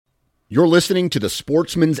You're listening to the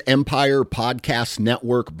Sportsman's Empire Podcast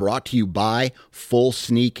Network, brought to you by Full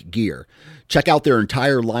Sneak Gear. Check out their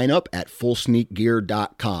entire lineup at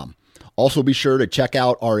fullsneakgear.com. Also be sure to check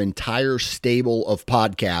out our entire stable of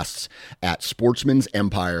podcasts at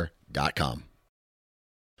sportsmansempire.com.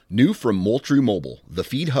 New from Moultrie Mobile, the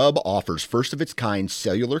Feed Hub offers first-of-its-kind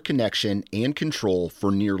cellular connection and control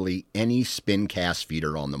for nearly any spin cast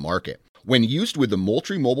feeder on the market. When used with the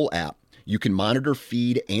Moultrie Mobile app, you can monitor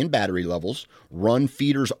feed and battery levels, run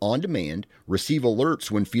feeders on demand, receive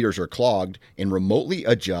alerts when feeders are clogged, and remotely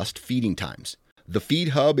adjust feeding times. The Feed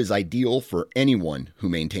Hub is ideal for anyone who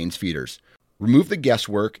maintains feeders. Remove the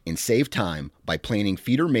guesswork and save time by planning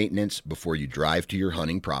feeder maintenance before you drive to your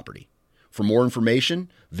hunting property. For more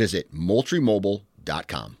information, visit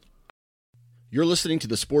MoultrieMobile.com. You're listening to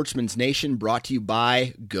the Sportsman's Nation, brought to you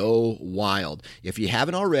by Go Wild. If you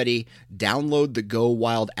haven't already, download the Go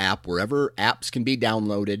Wild app wherever apps can be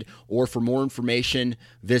downloaded, or for more information,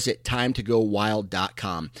 visit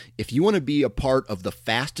timetogowild.com. If you want to be a part of the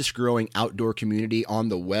fastest growing outdoor community on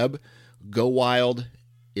the web, Go Wild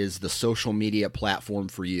is the social media platform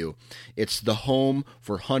for you. It's the home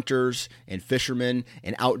for hunters and fishermen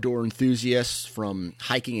and outdoor enthusiasts, from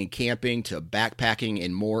hiking and camping to backpacking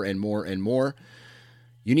and more and more and more.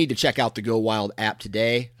 You need to check out the Go Wild app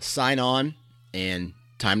today. Sign on, and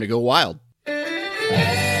time to go wild.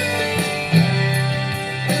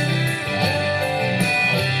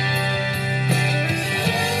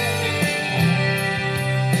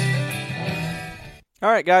 All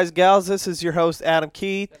right, guys, gals, this is your host, Adam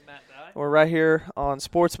Keith. We're right here on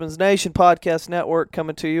Sportsman's Nation Podcast Network,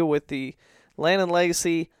 coming to you with the Land and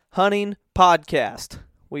Legacy Hunting Podcast.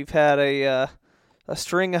 We've had a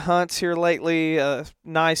string of hunts here lately, a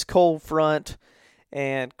nice cold front,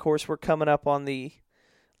 and, of course, we're coming up on the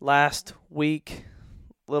last week,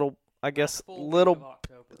 little bit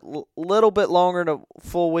longer than a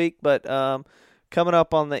full week, but coming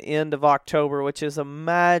up on the end of October, which is a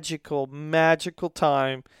magical, magical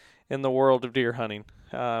time in the world of deer hunting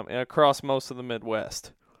across most of the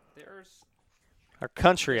Midwest. Our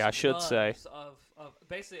country, I should say.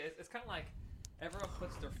 Basically, it's kind of like everyone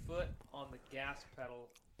puts their foot on the gas pedal.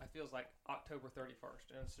 It feels like October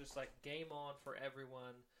 31st, and it's just like game on for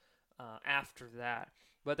everyone after that.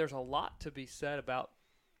 But there's a lot to be said about,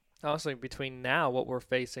 honestly, between now, what we're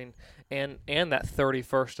facing, and that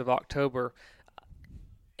 31st of October.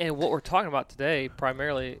 And what we're talking about today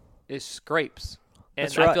primarily is scrapes. And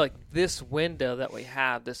That's right. I feel like this window that we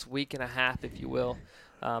have, this week and a half, if you will,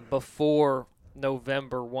 before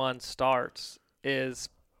November 1 starts, is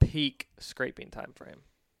peak scraping time frame.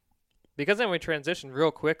 Because then we transition real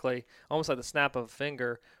quickly, almost like the snap of a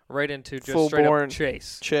finger, right into just full-born straight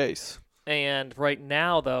up chase. And right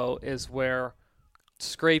now, though, is where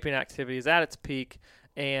scraping activity is at its peak,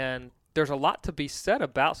 and there's a lot to be said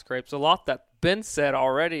about scrapes, a lot that's been said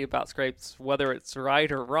already about scrapes, whether it's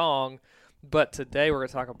right or wrong. But today we're going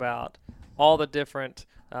to talk about all the different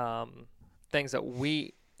things that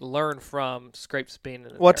we learn from scrapes being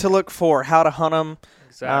in what to look for, how to hunt them,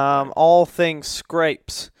 exactly. all things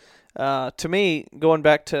scrapes. To me, going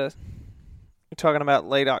back to talking about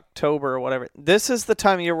late October or whatever, this is the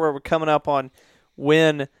time of year where we're coming up on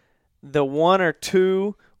when the 1 or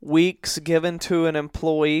 2 weeks given to an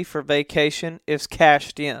employee for vacation is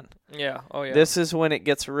cashed in. Yeah. Oh, yeah. This is when it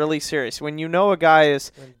gets really serious. When you know a guy is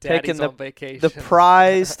taking the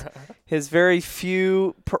prized, his very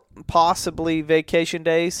few possibly vacation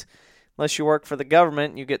days, unless you work for the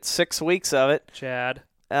government, you get 6 weeks of it. Chad,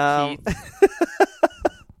 Keith.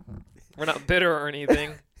 We're not bitter or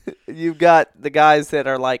anything. You've got the guys that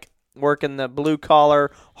are like working the blue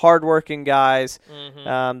collar, hardworking guys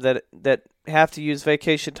that have to use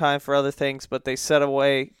vacation time for other things, but they set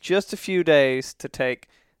away just a few days to take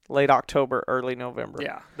late October, early November.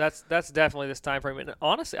 Yeah, that's definitely this time frame. And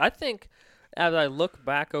honestly, I think as I look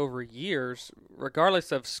back over years,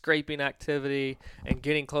 regardless of scraping activity and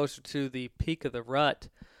getting closer to the peak of the rut,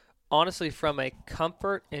 honestly, from a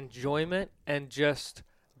comfort, enjoyment, and just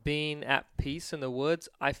being at peace in the woods,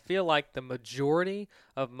 I feel like the majority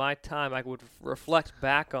of my time I would reflect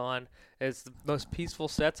back on as the most peaceful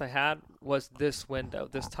sets I had was this window,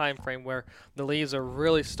 this time frame where the leaves are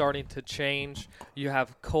really starting to change. You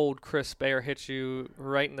have cold, crisp air hit you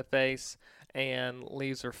right in the face, and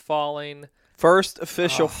leaves are falling. First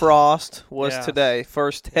official frost was today.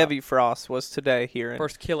 First heavy frost was today here.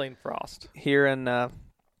 First killing frost. Here in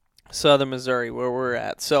southern Missouri where we're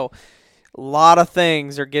at. So a lot of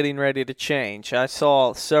things are getting ready to change. I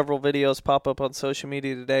saw several videos pop up on social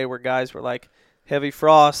media today where guys were like, heavy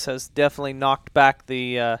frost has definitely knocked back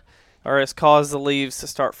the or has caused the leaves to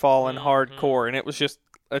start falling hardcore. And it was just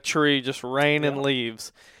a tree just raining Yeah.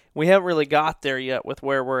 leaves. We haven't really got there yet with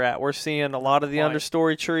where we're at. We're seeing a lot of the Quite.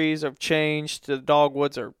 understory trees have changed. The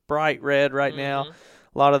dogwoods are bright red right now. Mhm.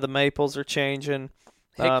 A lot of the maples are changing.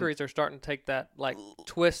 Hickories are starting to take that like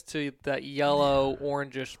twist to that yellow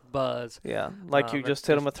orangish buzz. Yeah, like you it's just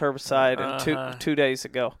hit them with herbicide Uh-huh. and two days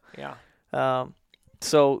ago. Yeah.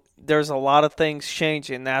 So there's a lot of things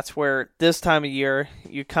changing. That's where this time of year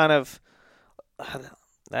you kind of,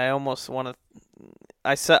 I almost want to,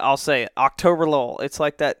 I'll say it, October lull. It's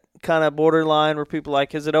like that kind of borderline where people are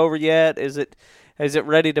like, is it over yet? Is it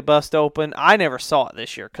ready to bust open? I never saw it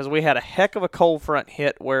this year because we had a heck of a cold front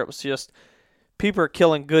hit where it was just people are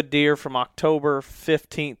killing good deer from October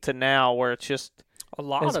 15th to now, where it's just A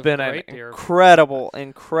lot it's of been an great deer.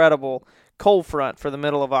 incredible cold front for the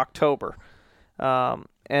middle of October. But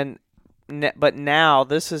now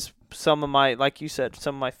this is some of my, like you said,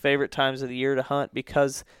 some of my favorite times of the year to hunt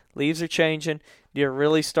because leaves are changing. You're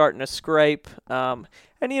really starting to scrape. And,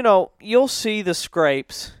 you'll see the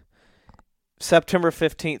scrapes September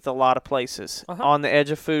 15th a lot of places on the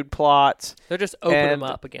edge of food plots. They're just opening them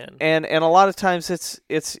up again. And a lot of times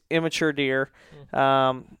it's immature deer.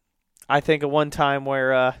 I think of one time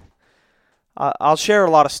where I'll share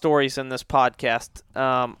a lot of stories in this podcast.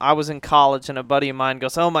 I was in college, and a buddy of mine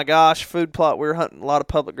goes, oh, my gosh, food plot. We were hunting a lot of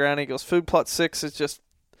public ground. He goes, food plot 6 is just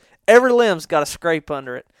every limb's got a scrape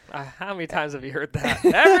under it. How many times have you heard that?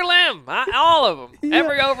 Every limb. All of them. Yeah.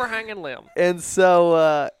 Every overhanging limb. And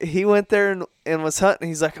so he went there and was hunting.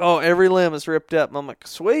 He's like, oh, every limb is ripped up. And I'm like,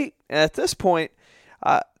 sweet. And at this point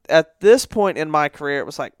in my career, it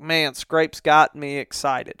was like, man, scrapes got me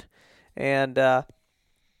excited. And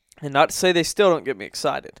not to say they still don't get me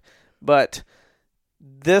excited, but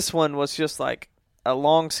this one was just like a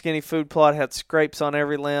long, skinny food plot, had scrapes on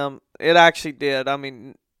every limb. It actually did. I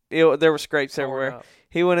mean, there were scrapes everywhere.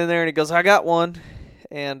 He went in there and he goes, I got one.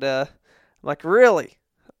 And I'm like, really?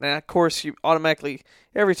 Now, of course, you automatically,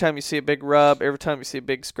 every time you see a big rub, every time you see a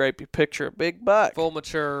big scrape, you picture a big buck. Full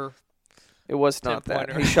mature. It was not that.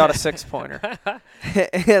 10-pointer. He shot a 6-pointer.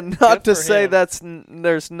 And not to for say him.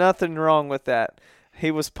 there's nothing wrong with that.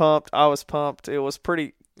 He was pumped. I was pumped. It was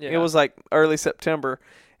pretty. Yeah. It was like early September,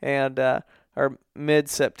 and or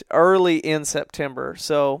early in September.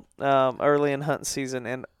 So early in hunting season,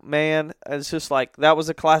 and man, it's just like that was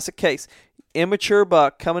a classic case. Immature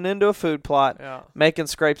buck coming into a food plot, making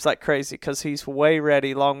scrapes like crazy because he's way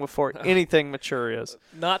ready long before anything mature is.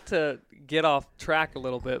 Not to get off track a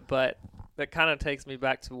little bit, but that kind of takes me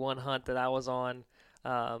back to one hunt that I was on.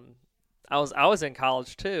 I was in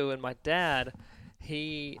college too, and my dad,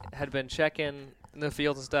 he had been checking the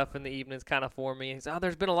fields and stuff in the evenings kind of for me. He said,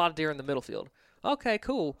 there's been a lot of deer in the middle field. Okay,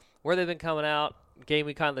 cool. Where they've been coming out, gave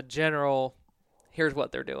me kind of the general, here's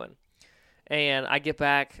what they're doing. And I get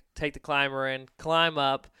back, take the climber in, climb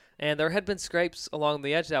up, and there had been scrapes along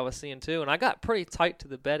the edge that I was seeing too, and I got pretty tight to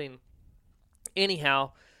the bedding.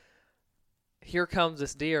 Anyhow, here comes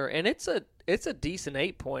this deer, and it's a decent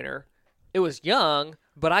 8-pointer. It was young,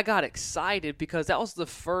 but I got excited because that was the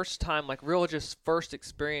first time, like real just first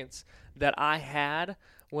experience that I had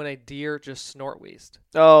when a deer just snort wheezed.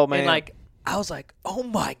 Oh, man. And like I was like, oh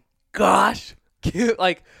my gosh.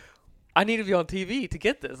 Like I need to be on TV to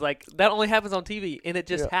get this. Like that only happens on TV, and it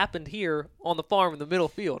just happened here on the farm in the middle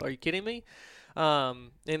field. Are you kidding me?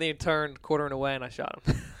 And then he turned quartering away, and I shot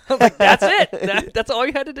him. I was like, that's it. That's all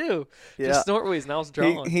you had to do. Just snort wheeze, and I was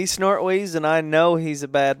drawing. He snort wheezed, and I know he's a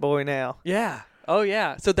bad boy now. Yeah. Oh,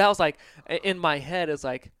 yeah. So that was like, in my head, it's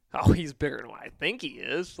like, oh, he's bigger than what I think he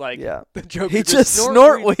is. Like, the joke he is just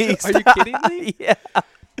snort wheezed. Are you kidding me? Yeah.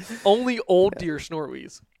 Only old deer snort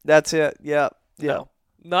wheeze. That's it. Yeah. Yeah. No,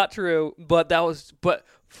 not true. But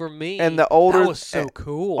for me, and the older, that was so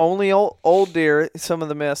cool. Only old deer, some of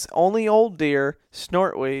the myths, only old deer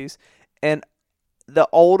snort wheeze, and the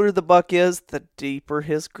older the buck is, the deeper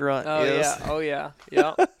his grunt is. Yeah. Oh, yeah.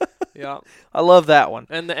 Yeah. Yeah. I love that one.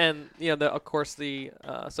 And of course the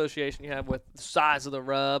association you have with the size of the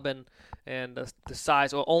rub and the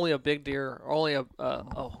size. Well, only a big deer, only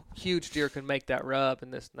a huge deer can make that rub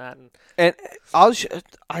and this and that. And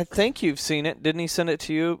I think you've seen it. Didn't he send it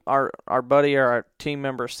to you? Our buddy, our team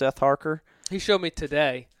member Seth Harker. He showed me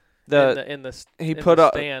today. He put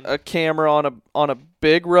a camera on a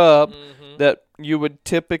big rub that you would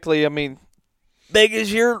typically, I mean, big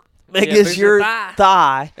as your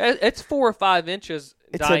thigh. It's 4 or 5 inches.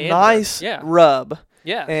 It's diameter. a nice rub.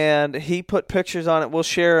 Yeah. And he put pictures on it. We'll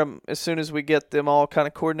share them as soon as we get them all kind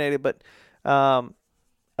of coordinated. But of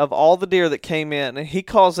all the deer that came in, and he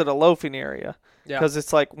calls it a loafing area because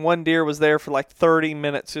it's like one deer was there for like 30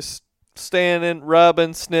 minutes just standing,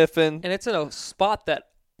 rubbing, sniffing. And it's in a spot that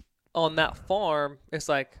on that farm, it's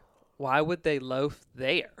like, why would they loaf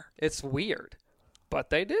there? It's weird, but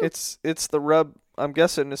they do. It's the rub. I'm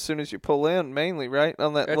guessing as soon as you pull in, mainly, right?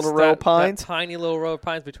 On that It's little row of pines. That tiny little row of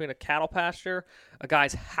pines between a cattle pasture, a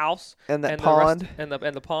guy's house, And that the pond. rest, and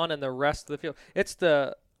the pond and the rest of the field. It's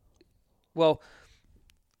the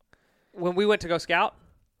when we went to go scout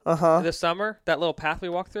this summer, that little path we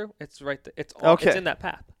walked through, it's right there. It's in that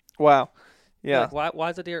path. Wow. Yeah. Like,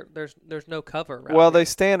 why is the deer? There's no cover around. Well, here. they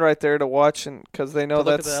stand right there to watch, and because they know To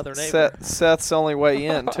look at that's the other neighbor. Seth's only way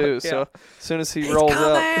in too. Yeah. So as soon as he He's rolls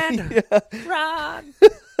coming! up, Run!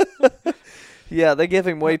 yeah, they give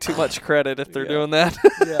him way too much credit if they're doing that.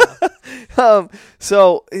 Yeah.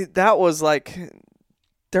 So that was like,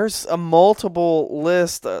 there's a multiple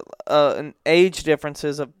list and age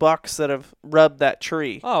differences of bucks that have rubbed that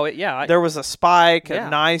tree. Oh, yeah. There was a spike, Yeah. a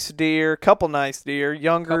nice deer, couple nice deer,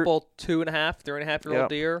 younger. Couple 2.5, 3.5-year-old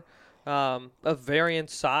deer, of varying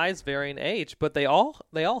size, varying age, but they all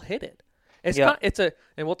hit it. It's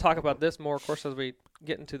and we'll talk about this more, of course, as we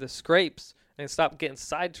get into the scrapes and stop getting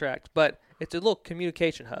sidetracked. But it's a little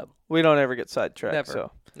communication hub. We don't ever get sidetracked.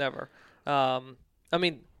 Never. I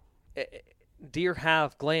mean, deer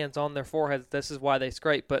have glands on their foreheads. This is why they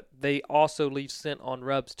scrape, but they also leave scent on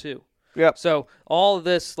rubs too. Yep. So all of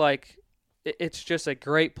this, like, it's just a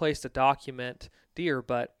great place to document deer.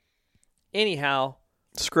 But anyhow,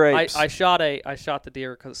 Scrapes. I shot the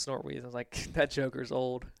deer because of snort wheeze. I was like, that joker's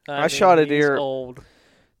old. I mean, shot a he's deer old,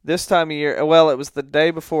 this time of year. Well, it was the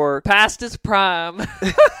day before. past his prime.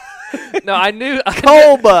 No, I knew.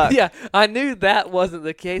 Coal buck. Yeah, I knew that wasn't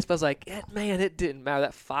the case, but I was like, man, it didn't matter.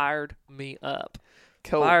 That fired me up.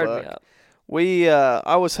 Coal Fired buck. me up.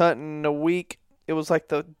 I was hunting a week. It was like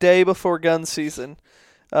the day before gun season,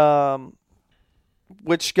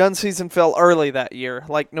 which gun season fell early that year,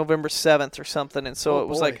 like November 7th or something. And so it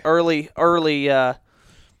was like early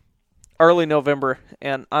November.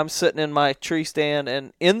 And I'm sitting in my tree stand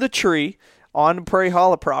and in the tree on the Prairie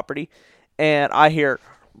Hollow property, and I hear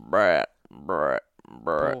brat, brat,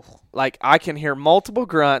 brat. Oh. Like I can hear multiple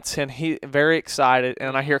grunts, and he very excited,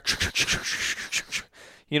 and I hear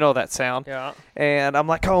you know that sound. Yeah. And I'm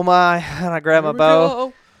like, oh my, and I grab my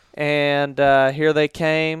bow, and here they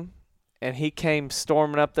came, and he came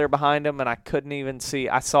storming up there behind him, and I couldn't even see.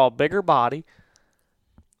 I saw a bigger body,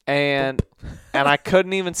 and I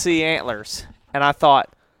couldn't even see antlers, and I thought,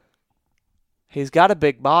 he's got a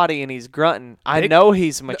big body and he's grunting. I know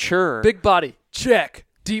he's mature. Big body, check.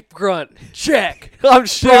 Deep grunt, check. I'm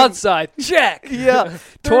shooting. Broadside, check. Yeah,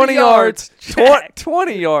 20 yards,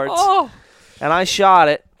 20 yards. Oh. And I shot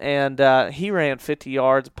it, and he ran 50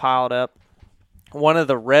 yards, piled up. One of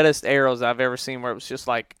the reddest arrows I've ever seen, where it was just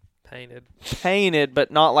like painted,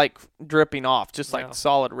 but not like dripping off, just like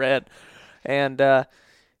solid red. And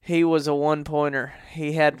he was a one-pointer.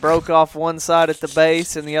 He had broke off one side at the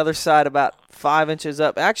base, and the other side about 5 inches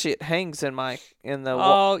up. Actually, it hangs in the in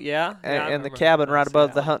the cabin right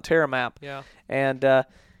above the Hunt Terra map. Yeah.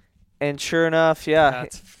 And sure enough,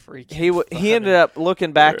 That's freaking he ended up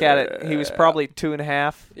looking back at it. He was probably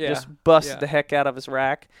 2.5. Yeah. Just busted the heck out of his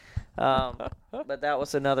rack. But that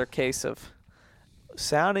was another case of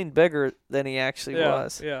sounding bigger than he actually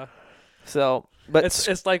was. Yeah. So, but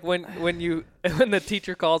it's like when the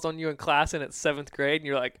teacher calls on you in class and it's 7th grade and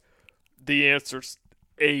you're like, the answer's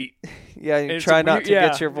 8. Yeah, you try not to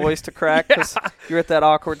get your voice to crack because you're at that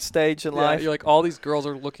awkward stage in life. You're like, all these girls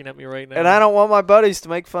are looking at me right now. And I don't want my buddies to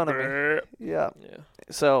make fun of me. Yeah.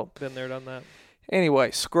 So, been there, done that.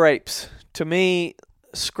 Anyway, scrapes. To me,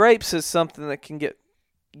 scrapes is something that can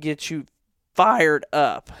get you fired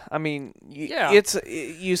up. I mean,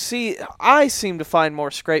 I seem to find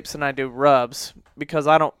more scrapes than I do rubs because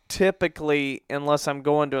I don't typically, unless I'm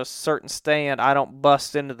going to a certain stand, I don't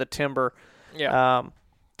bust into the timber. Yeah.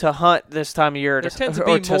 To hunt this time of year, there tends to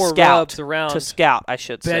or be to more scout, rubs around to scout, I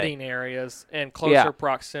should say. bedding areas and closer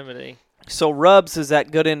proximity. So rubs is that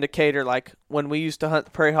good indicator. Like when we used to hunt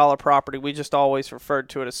the Prairie Hollow property, we just always referred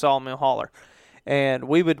to it as Sawmill Holler, and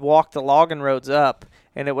we would walk the logging roads up,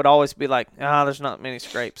 and it would always be like, there's not many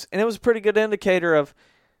scrapes, and it was a pretty good indicator of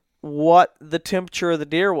what the temperature of the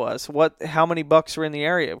deer was, how many bucks were in the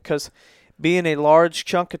area, because being a large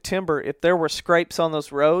chunk of timber, if there were scrapes on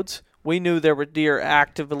those roads, we knew there were deer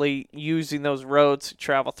actively using those roads to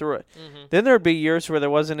travel through it. Mm-hmm. Then there would be years where there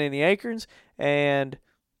wasn't any acorns, and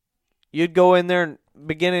you'd go in there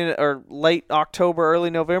beginning or late October, early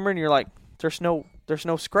November, and you're like, there's no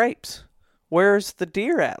scrapes. Where's the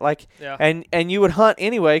deer at? Like, and you would hunt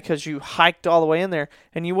anyway because you hiked all the way in there,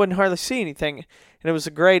 and you wouldn't hardly see anything. And it was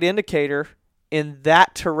a great indicator in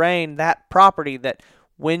that terrain, that property, that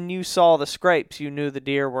when you saw the scrapes, you knew the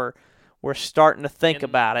deer were we're starting to think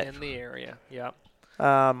about it. In the area, yeah.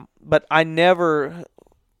 But I never,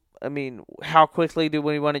 I mean, how quickly do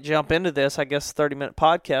we want to jump into this? I guess 30-minute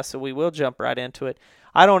podcast, so we will jump right into it.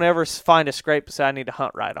 I don't ever find a scrape and say I need to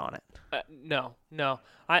hunt right on it. No.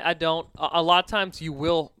 I don't. A lot of times you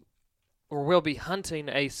will or will be hunting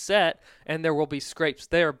a set, and there will be scrapes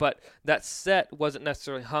there, but that set wasn't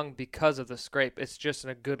necessarily hung because of the scrape. It's just in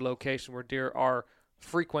a good location where deer are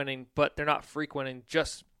frequenting, but they're not frequenting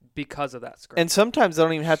just because of that scrape. And sometimes they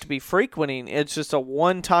don't even have to be frequenting. It's just a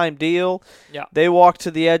one-time deal. Yeah. They walked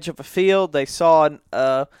to the edge of a field. They saw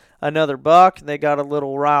another buck. They got a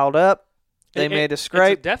little riled up. They made a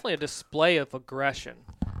scrape. It's definitely a display of aggression,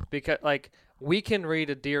 because we can read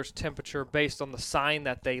a deer's temperature based on the sign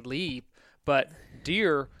that they leave, but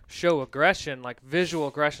deer show aggression, like visual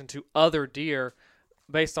aggression to other deer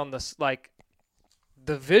based on the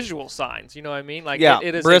visual signs. You know what I mean?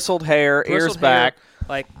 It is bristled hair, ears back,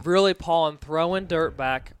 really pawing, throwing dirt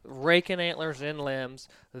back, raking antlers in limbs.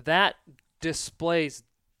 That displays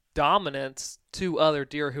dominance to other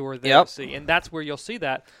deer who are there to see, and that's where you'll see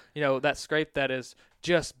that that scrape that is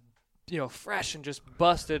just fresh and just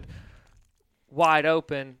busted wide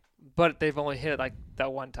open, but they've only hit it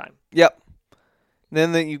that one time. Yep.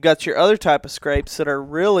 Then you've got your other type of scrapes that are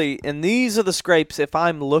really, and these are the scrapes if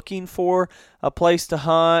I'm looking for a place to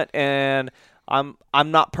hunt and I'm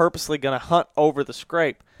not purposely going to hunt over the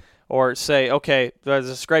scrape or say, okay, there's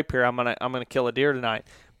a scrape here, I'm gonna kill a deer tonight.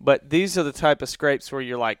 But these are the type of scrapes where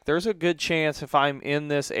you're like, there's a good chance if I'm in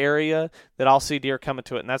this area that I'll see deer coming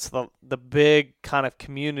to it, and that's the big kind of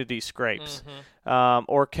community scrapes,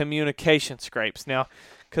 or communication scrapes. Now,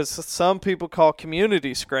 because some people call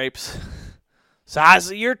community scrapes size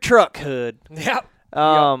of your truck hood.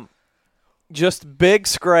 Yep. Just big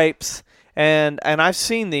scrapes, and I've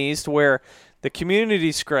seen these where the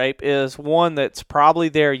community scrape is one that's probably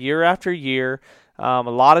there year after year. A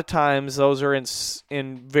lot of times those are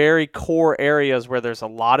in very core areas where there's a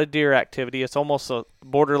lot of deer activity. It's almost a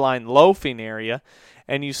borderline loafing area,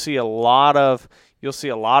 and you'll see a lot of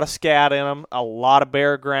scat in them, a lot of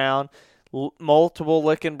bare ground, multiple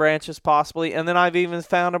licking branches possibly, and then I've even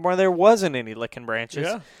found them where there wasn't any licking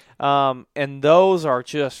branches. Yeah. And those are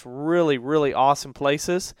just really, really awesome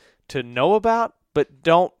places to know about, but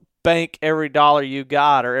don't bank every dollar you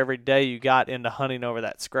got or every day you got into hunting over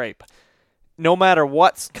that scrape. No matter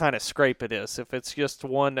what kind of scrape it is, if it's just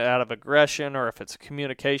one out of aggression or if it's a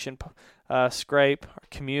communication scrape or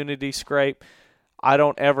community scrape, I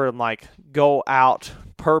don't ever go out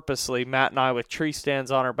purposely, Matt and I with tree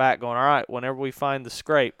stands on our back going, all right, whenever we find the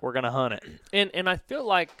scrape, we're going to hunt it. And I feel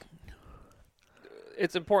like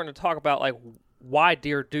it's important to talk about why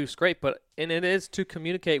deer do scrape, and it is to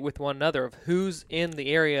communicate with one another of who's in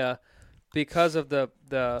the area because of the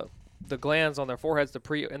glands on their foreheads,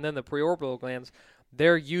 and then the preorbital glands.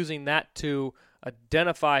 They're using that to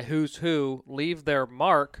identify who's who, leave their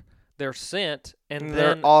mark, their scent, and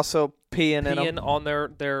they're then also peeing on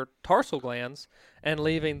their tarsal glands and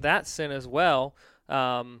leaving that scent as well.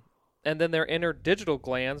 And then their interdigital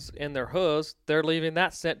glands in their hooves, they're leaving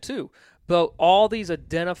that scent too. But all these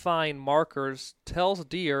identifying markers tells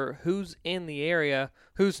deer who's in the area,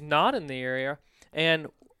 who's not in the area, and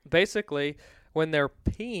basically when they're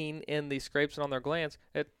peeing in these scrapes and on their glands,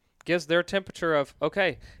 it gives their temperature of,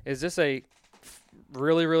 okay, is this a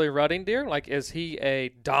really, really rutting deer? Is he a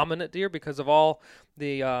dominant deer because of all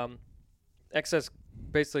the excess,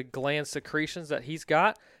 basically, gland secretions that he's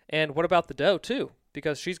got? And what about the doe, too?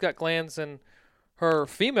 Because she's got glands in her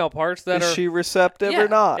female parts that is she receptive or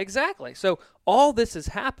not? Exactly. So all this is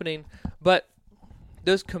happening, but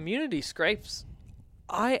those community scrapes,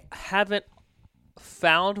 I haven't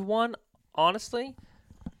found one, honestly,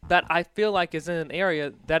 that I feel like is in an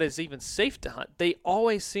area that is even safe to hunt. They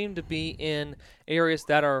always seem to be in areas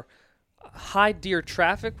that are high deer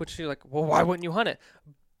traffic, which you're like, well, why wouldn't you hunt it?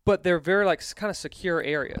 But they're very kind of secure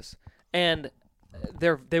areas, and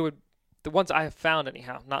the ones I have found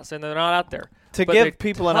anyhow. Not saying they're not out there. To give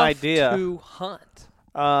people an idea, to hunt.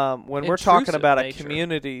 When we're talking about a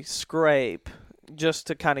community scrape, just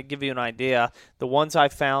to kind of give you an idea, the ones I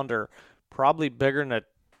found are probably bigger than a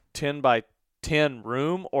 10 by 10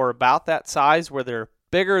 room, or about that size, where they're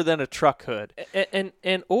bigger than a truck hood.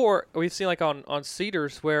 And or we've seen on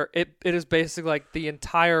cedars where it is basically the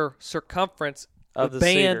entire circumference of the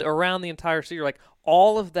band cedar around the entire cedar.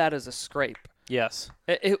 All of that is a scrape. Yes.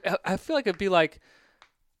 I feel like it'd be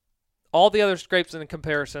all the other scrapes in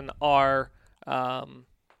comparison are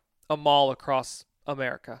a mall across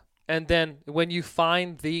America. And then when you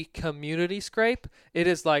find the community scrape, it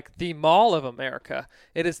is like the Mall of America.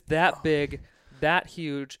 It is that big, that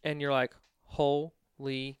huge, and you're like, holy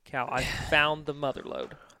Holy cow! I found the mother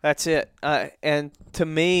lode. That's it. And to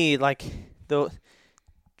me, like to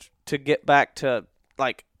get back to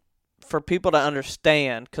like for people to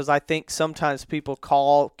understand, because I think sometimes people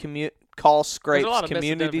call scrapes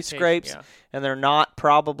community scrapes, and they're not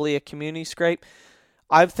probably a community scrape.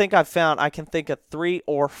 I can think of 3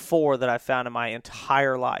 or 4 that I found in my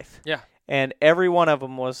entire life. Yeah. And every one of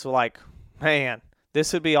them was like, man,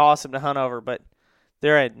 this would be awesome to hunt over, but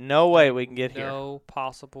there ain't no way we can get here. No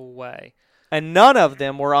possible way. And none of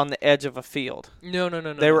them were on the edge of a field. No.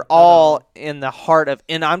 They were all in the heart of,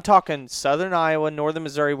 and I'm talking southern Iowa, northern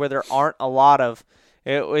Missouri, where there aren't a lot of,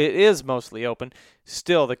 it is mostly open.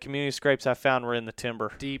 Still, the community scrapes I found were in the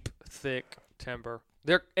timber. Deep, thick timber.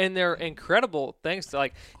 They're incredible things to,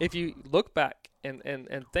 like, if you look back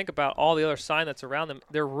and think about all the other sign that's around them,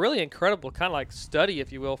 they're really incredible, kind of like study,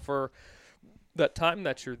 if you will, for the time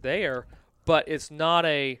that you're there. But it's not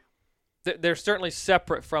they're certainly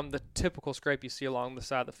separate from the typical scrape you see along the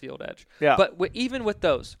side of the field edge. Yeah. But even with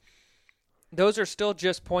those are still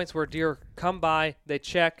just points where deer come by, they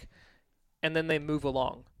check, and then they move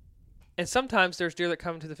along. And sometimes there's deer that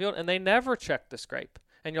come into the field and they never check the scrape.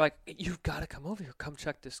 And you're like, you've got to come over here. Come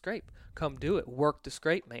check this scrape. Come do it. Work the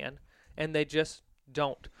scrape, man. And they just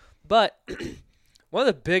don't. But one of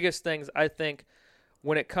the biggest things I think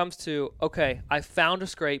when it comes to, okay, I found a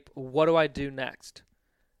scrape, what do I do next?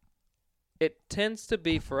 It tends to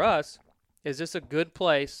be for us, is this a good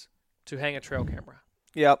place to hang a trail camera?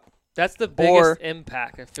 Yep. That's the biggest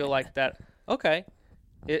impact. I feel like that, okay,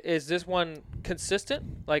 is this one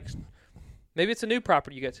consistent? Like, maybe it's a new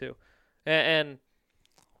property you get to. And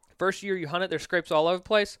first year you hunt it, there's scrapes all over the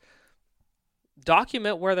place.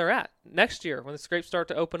 Document where they're at. Next year, when the scrapes start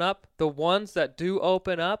to open up, the ones that do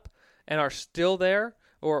open up and are still there,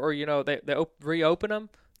 or they reopen them,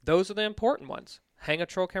 those are the important ones. Hang a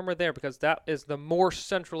trail camera there, because that is the more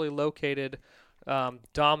centrally located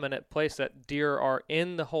dominant place that deer are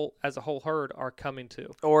in the whole, as a whole herd, are coming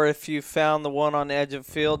to. Or if you found the one on the edge of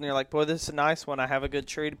the field and you're like, boy, this is a nice one. I have a good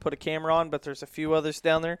tree to put a camera on, but there's a few others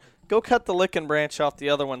down there. Go cut the licking branch off the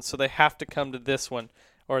other one so they have to come to this one.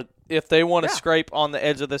 Or if they want to scrape on the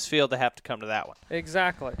edge of this field, they have to come to that one.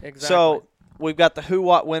 Exactly. So we've got the who,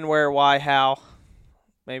 what, when, where, why, how.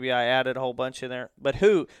 Maybe I added a whole bunch in there. But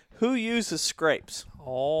who uses scrapes?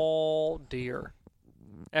 All deer.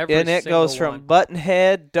 And it goes from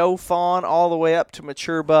buttonhead, doe fawn, all the way up to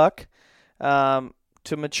mature buck, to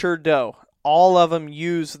mature doe. All of them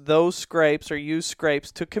use those scrapes or use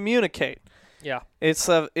scrapes to communicate. Yeah. It's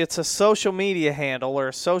a social media handle or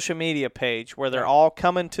a social media page where they're all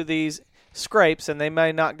coming to these scrapes, and they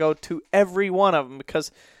may not go to every one of them,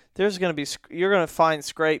 because you're going to find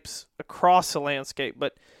scrapes across the landscape,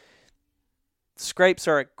 but scrapes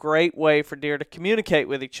are a great way for deer to communicate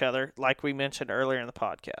with each other, like we mentioned earlier in the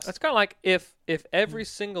podcast. That's kind of like if every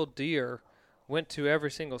single deer went to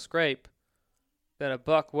every single scrape, then a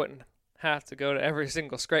buck wouldn't have to go to every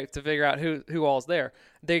single scrape to figure out who all's there.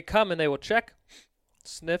 They come and they will check,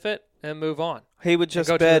 sniff it, and move on. He would just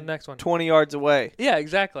go bed to the next one. 20 yards away. Yeah,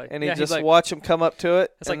 exactly. And he'd just watch him come up to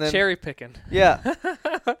it. It's like cherry picking. Yeah.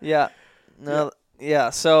 Yeah. No. Yeah.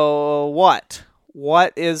 So what?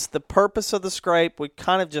 What is the purpose of the scrape? We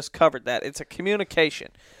kind of just covered that. It's a communication.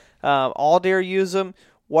 All deer use them.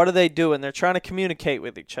 What are they doing? They're trying to communicate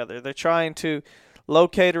with each other. They're trying to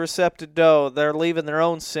locate a receptive doe. They're leaving their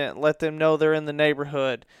own scent. Let them know they're in the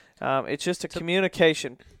neighborhood. It's just a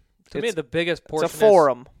communication. To me, the biggest portion is a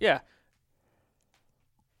forum. Yeah.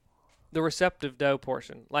 The receptive doe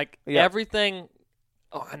portion. Like everything,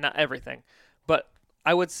 not everything, but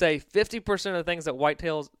I would say 50% of the things that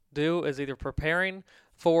whitetails do is either preparing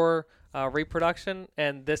for reproduction,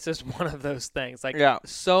 and this is one of those things. Like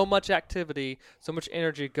so much activity, so much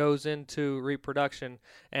energy goes into reproduction,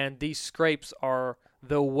 and these scrapes are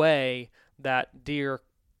the way that deer.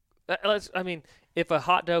 If a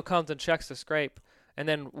hot doe comes and checks the scrape, and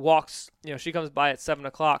then walks, she comes by at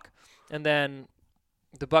 7:00, and then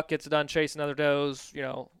the buck gets done chasing other does.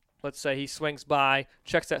 Let's say he swings by,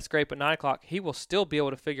 checks that scrape at 9:00, he will still be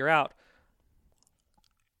able to figure out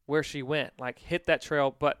where she went, like hit that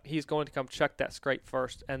trail, but he's going to come check that scrape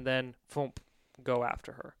first and then go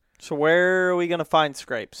after her. So where are we going to find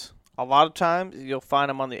scrapes? A lot of times you'll find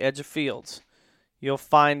them on the edge of fields. You'll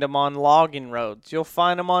find them on logging roads. You'll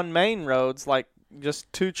find them on main roads, like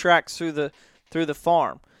just 2 tracks through the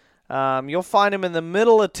farm. You'll find them in the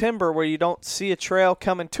middle of timber where you don't see a trail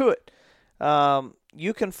coming to it.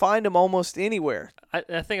 You can find them almost anywhere.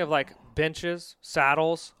 I think of like benches,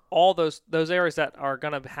 saddles, all those areas that are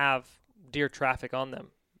going to have deer traffic on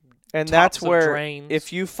them. And that's where,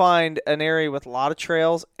 if you find an area with a lot of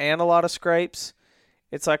trails and a lot of scrapes,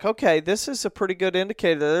 it's like, okay, this is a pretty good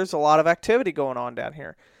indicator that there's a lot of activity going on down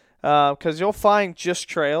here. Because you'll find just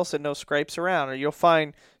trails and no scrapes around, or you'll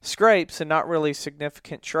find scrapes and not really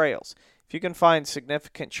significant trails. If you can find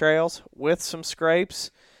significant trails with some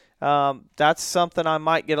scrapes, that's something I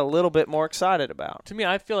might get a little bit more excited about. To me,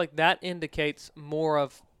 I feel like that indicates more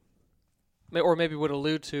of, or maybe would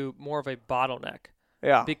allude to more of a bottleneck.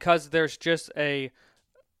 Yeah. Because there's just a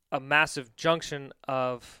massive junction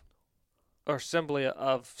of, or assembly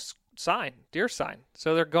of deer sign.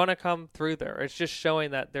 So they're going to come through there. It's just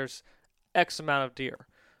showing that there's X amount of deer.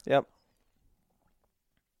 Yep.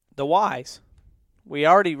 The whys.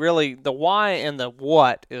 The why and the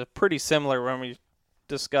what is pretty similar when we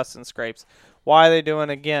discuss in scrapes. Why are they doing,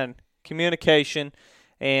 again, communication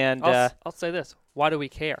and I'll say this. Why do we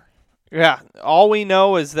care? yeah, all we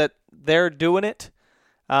know is that they're doing it.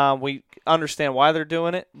 We understand why they're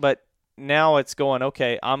doing it, but now it's going,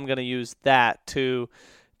 okay, I'm going to use that to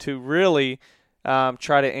really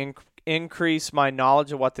try to increase my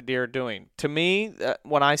knowledge of what the deer are doing. To me,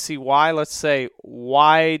 when I see why, let's say,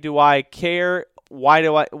 why do I care?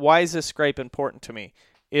 Why is this scrape important to me?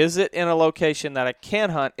 Is it in a location that I can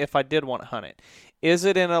hunt if I did want to hunt it? Is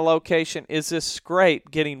it in a location, is this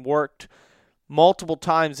scrape getting worked multiple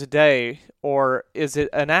times a day, or is it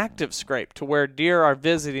an active scrape to where deer are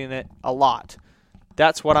visiting it a lot?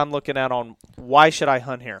 That's what I'm looking at on why should I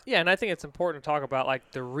hunt here. Yeah, and I think it's important to talk about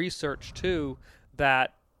like the research too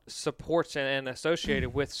that supports and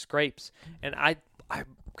associated with scrapes. And I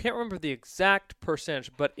can't remember the exact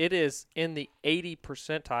percentage, but it is in the 80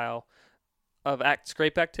 percentile of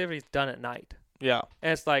scrape activities done at night. Yeah.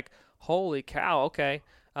 And it's like, holy cow, okay.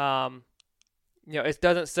 It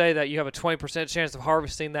doesn't say that you have a 20% chance of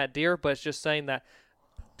harvesting that deer, but it's just saying that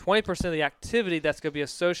 20% of the activity that's going to be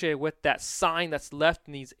associated with that sign that's left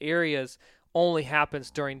in these areas only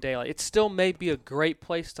happens during daylight. It still may be a great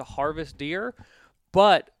place to harvest deer,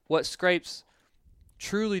 but what scrapes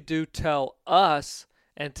truly do tell us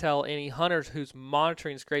and tell any hunters who's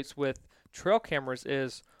monitoring scrapes with trail cameras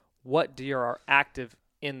is what deer are active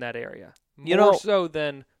in that area. More so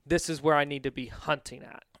than this is where I need to be hunting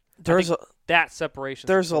at. That separation.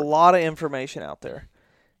 There's a lot of information out there.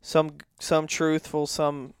 Some truthful,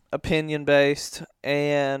 some opinion based,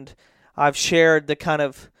 and I've shared the kind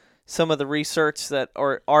of some of the research that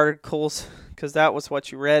or articles, because that was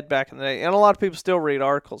what you read back in the day, and a lot of people still read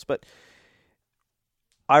articles. But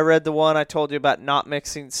I read the one I told you about not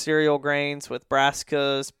mixing cereal grains with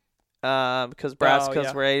brassicas because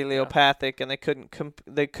brassicas were allelopathic and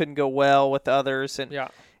they couldn't go well with others, and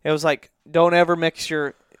it was like don't ever mix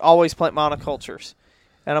always plant monocultures.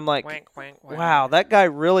 And I'm like, wow, that guy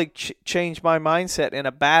really changed my mindset in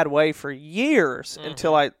a bad way for years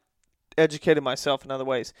until I educated myself in other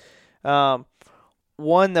ways.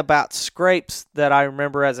 One about scrapes that I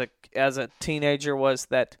remember as a teenager was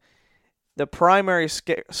that the primary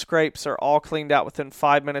scrapes are all cleaned out within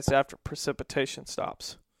 5 minutes after precipitation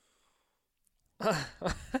stops.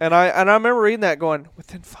 and I remember reading that going,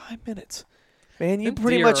 within 5 minutes. Man, you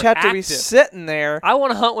pretty much have to be sitting there. I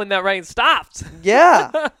want to hunt when that rain stops.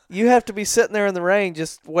 Yeah. You have to be sitting there in the rain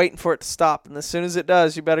just waiting for it to stop. And as soon as it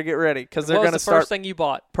does, you better get ready because they're going to start first thing you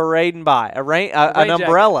bought? Parading by. An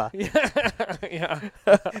umbrella. Yeah.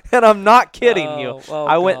 And I'm not kidding you.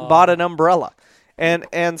 I went and bought an umbrella.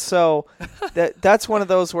 And so that's one of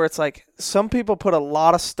those where it's like some people put a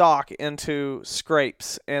lot of stock into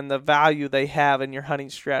scrapes and the value they have in your hunting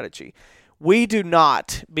strategy. We do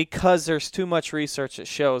not, because there's too much research that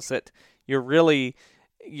shows that you're going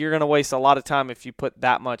to waste a lot of time if you put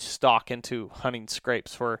that much stock into hunting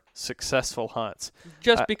scrapes for successful hunts.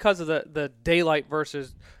 Just because of the daylight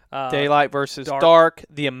versus dark,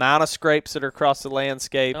 the amount of scrapes that are across the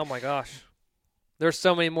landscape. Oh my gosh. There's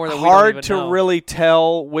so many more that we don't even know. Hard to really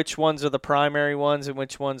tell which ones are the primary ones and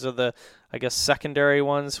which ones are the, I guess, secondary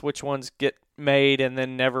ones, which ones get made and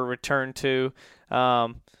then never returned to.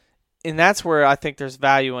 And that's where I think there's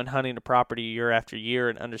value in hunting a property year after year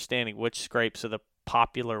and understanding which scrapes are the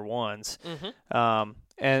popular ones. Mm-hmm.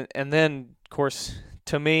 And then, of course,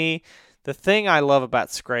 to me, the thing I love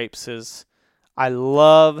about scrapes is I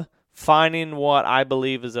love finding what I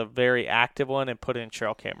believe is a very active one and putting a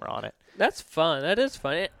trail camera on it. That's fun. That is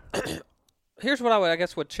fun. Here's what I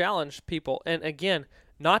guess would challenge people. And again,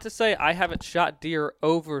 not to say I haven't shot deer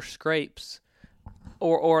over scrapes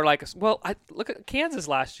or like, I look at Kansas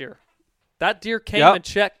last year. That deer came and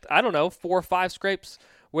checked, 4 or 5 scrapes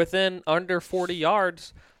within under 40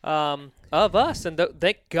 yards of us. And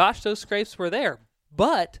thank gosh those scrapes were there.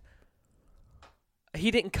 But he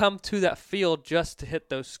didn't come to that field just to hit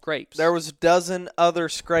those scrapes. There was a dozen other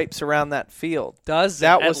scrapes around that field.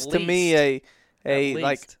 That was to me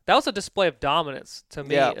That was a display of dominance to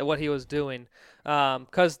me, what he was doing,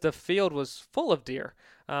 because the field was full of deer.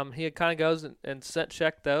 He kind of goes and scent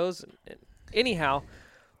check those. And anyhow,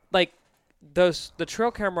 like the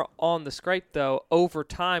trail camera on the scrape, though, over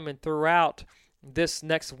time and throughout this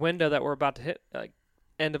next window that we're about to hit,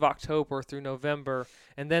 end of October through November,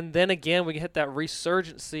 and then again we hit that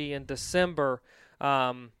resurgency in December,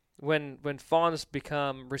 when fawns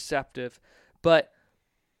become receptive. But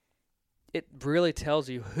it really tells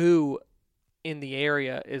you who in the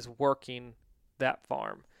area is working that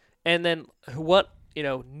farm, and then what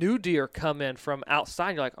new deer come in from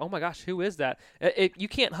outside. You're like, oh my gosh, who is that? You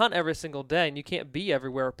can't hunt every single day and you can't be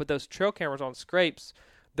everywhere, but those trail cameras on scrapes,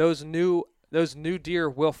 those new deer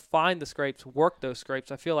will find the scrapes, work those scrapes.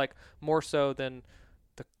 I feel like more so than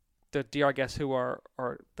the deer, I guess, who are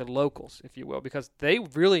the locals, if you will, because they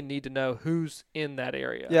really need to know who's in that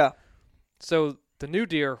area. Yeah. So the new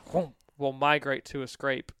deer will migrate to a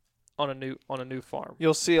scrape on a new farm.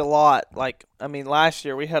 You'll see a lot. Last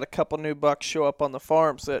year we had a couple new bucks show up on the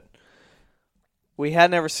farms that we had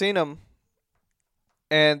never seen them,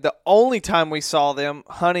 and the only time we saw them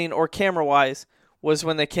hunting or camera wise was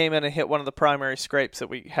when they came in and hit one of the primary scrapes that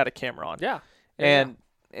we had a camera on. Yeah. And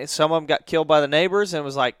some of them got killed by the neighbors, and it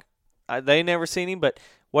was like they never seen him. But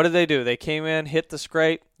what did they do? They came in, hit the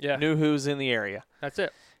scrape, knew who was in the area. That's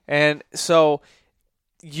it. And so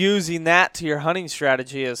using that to your hunting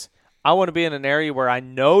strategy is, I want to be in an area where I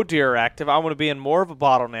know deer are active. I want to be in more of a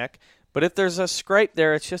bottleneck. But if there's a scrape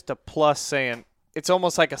there, it's just a plus, saying it's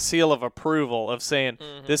almost like a seal of approval of saying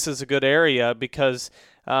this is a good area, because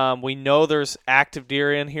we know there's active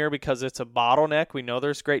deer in here because it's a bottleneck. We know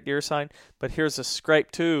there's great deer sign, but here's a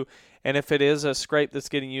scrape too. And if it is a scrape that's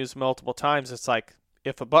getting used multiple times, it's like,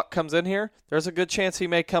 if a buck comes in here, there's a good chance he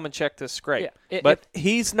may come and check this scrape. But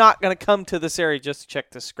he's not going to come to this area just to check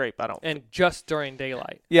this scrape, I don't think. And just during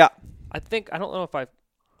daylight. Yeah. I don't know if I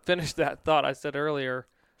finished that thought I said earlier.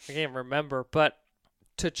 I can't remember. But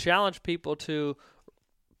to challenge people to,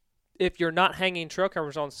 if you're not hanging trail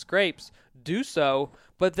cameras on scrapes, do so,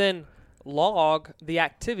 but then log the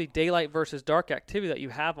activity, daylight versus dark activity that you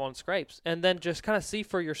have on scrapes, and then just kind of see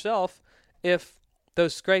for yourself if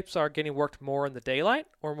those scrapes are getting worked more in the daylight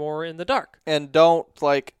or more in the dark. And don't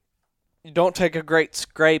take a great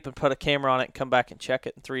scrape and put a camera on it and come back and check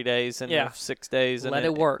it in 3 days and 6 days and let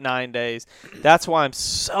it work 9 days. That's why I'm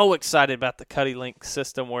so excited about the CuddeLink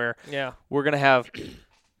system, where we're going to have,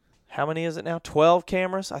 how many is it now? 12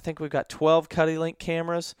 cameras. I think we've got 12 CuddeLink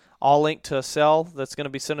cameras, all linked to a cell that's going to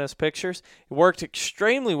be sending us pictures. It worked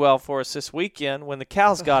extremely well for us this weekend when the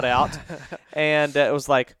cows got out, and it was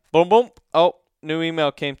like, boom, boom, oh, new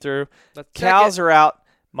email came through. Cows are out.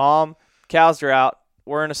 Mom, cows are out.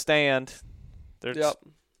 We're in a stand.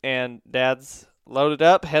 And Dad's loaded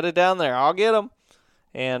up, headed down there. I'll get them.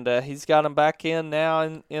 And he's got them back in now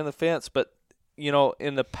in the fence. But,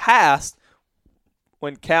 in the past,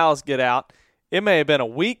 when cows get out, it may have been a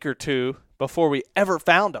week or two before we ever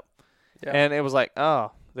found them. Yeah. And it was like,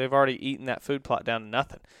 oh, they've already eaten that food plot down to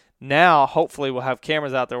nothing. Now, hopefully, we'll have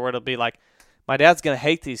cameras out there where it'll be like, my dad's going to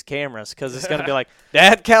hate these cameras, because it's going to be like,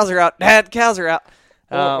 Dad, cows are out. Dad, cows are out.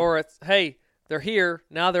 Or it's, hey, they're here.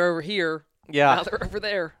 Now they're over here. Yeah. Now they're over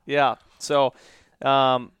there. Yeah. So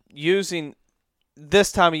using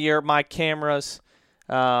this time of year, my cameras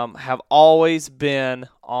have always been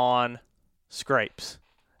on scrapes.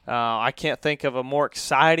 I can't think of a more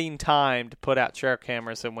exciting time to put out trail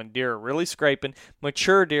cameras than when deer are really scraping,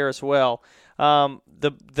 mature deer as well.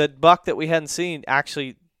 The buck that we hadn't seen,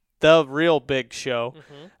 actually the real big show,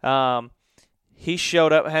 he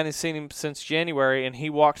showed up. I hadn't seen him since January, and he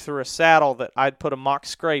walked through a saddle that I'd put a mock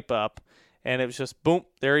scrape up, and it was just boom,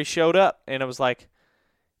 there he showed up. And it was like,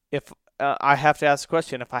 if I have to ask the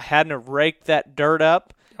question, if I hadn't raked that dirt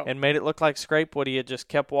up and made it look like scrape, would he have just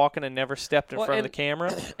kept walking and never stepped in front of the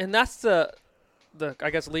camera? And that's the I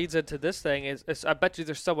guess leads into this thing is I bet you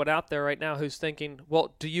there's someone out there right now who's thinking,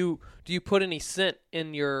 well, do you put any scent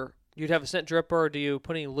in your? You'd have a scent dripper, or do you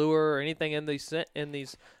put any lure or anything in these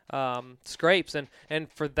scrapes?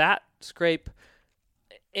 And for that scrape,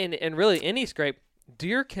 and really any scrape,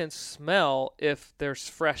 deer can smell if there's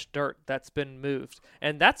fresh dirt that's been moved,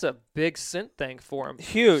 and that's a big scent thing for them.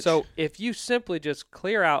 Huge. So if you simply just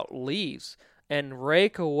clear out leaves and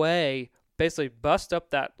rake away, basically bust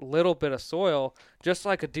up that little bit of soil, just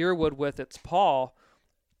like a deer would with its paw,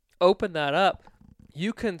 open that up,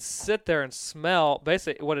 you can sit there and smell.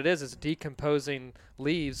 Basically what it is decomposing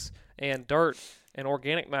leaves and dirt and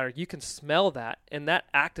organic matter. You can smell that, and that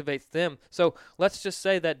activates them. So let's just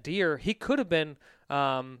say that deer, he could have been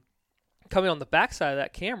coming on the backside of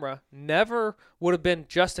that camera never would have been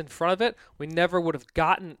just in front of it. We never would have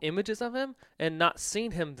gotten images of him and not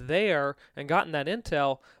seen him there and gotten that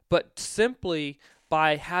intel. But simply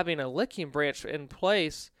by having a licking branch in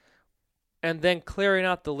place and then clearing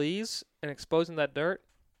out the leaves and exposing that dirt,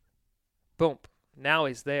 boom, now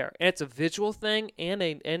he's there. And it's a visual thing and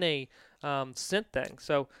a scent thing.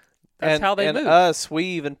 So that's how they move. And us, we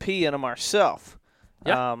even pee in them ourselves.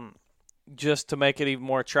 Yeah. Just to make it even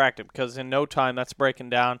more attractive, because in no time that's breaking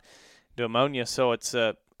down to ammonia. So it's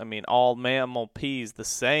all mammal pee is the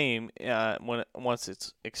same once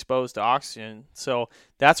it's exposed to oxygen. So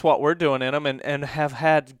that's what we're doing in them, and have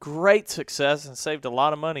had great success and saved a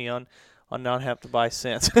lot of money on not having to buy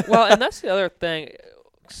scents. Well, and that's the other thing,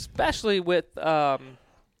 especially with the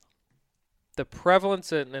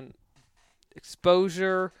prevalence and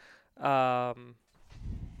exposure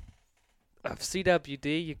of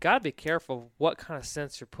CWD, you got to be careful what kind of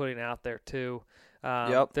scents you're putting out there too.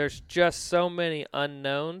 Yep. There's just so many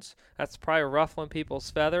unknowns. That's probably ruffling people's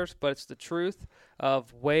feathers, but it's the truth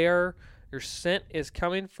of where your scent is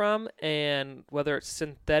coming from and whether it's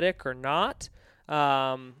synthetic or not.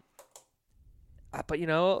 But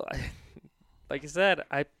like you said,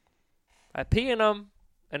 I pee in them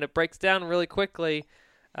and it breaks down really quickly.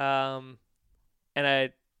 And I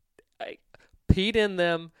peed in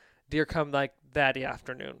them. Deer come like that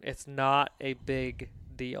afternoon. It's not a big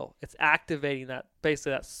deal. It's activating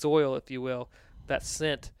basically that soil, if you will, that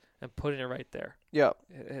scent, and putting it right there. Yep.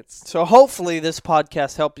 So hopefully this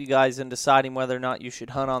podcast helped you guys in deciding whether or not you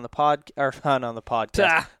should hunt on the podcast, hunt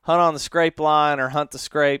on the scrape line or hunt the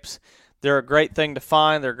scrapes. They're a great thing to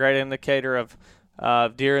find. They're a great indicator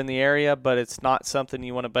of deer in the area, but it's not something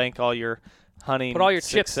you want to bank all your hunting put all your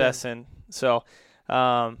success chips in. So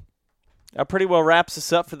that pretty well wraps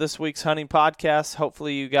us up for this week's hunting podcast.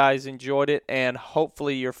 Hopefully you guys enjoyed it, and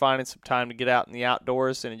hopefully you're finding some time to get out in the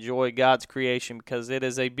outdoors and enjoy God's creation, because it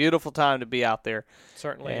is a beautiful time to be out there.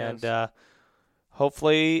 Certainly is. And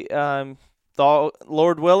hopefully,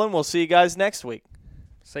 Lord willing, we'll see you guys next week.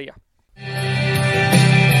 See ya.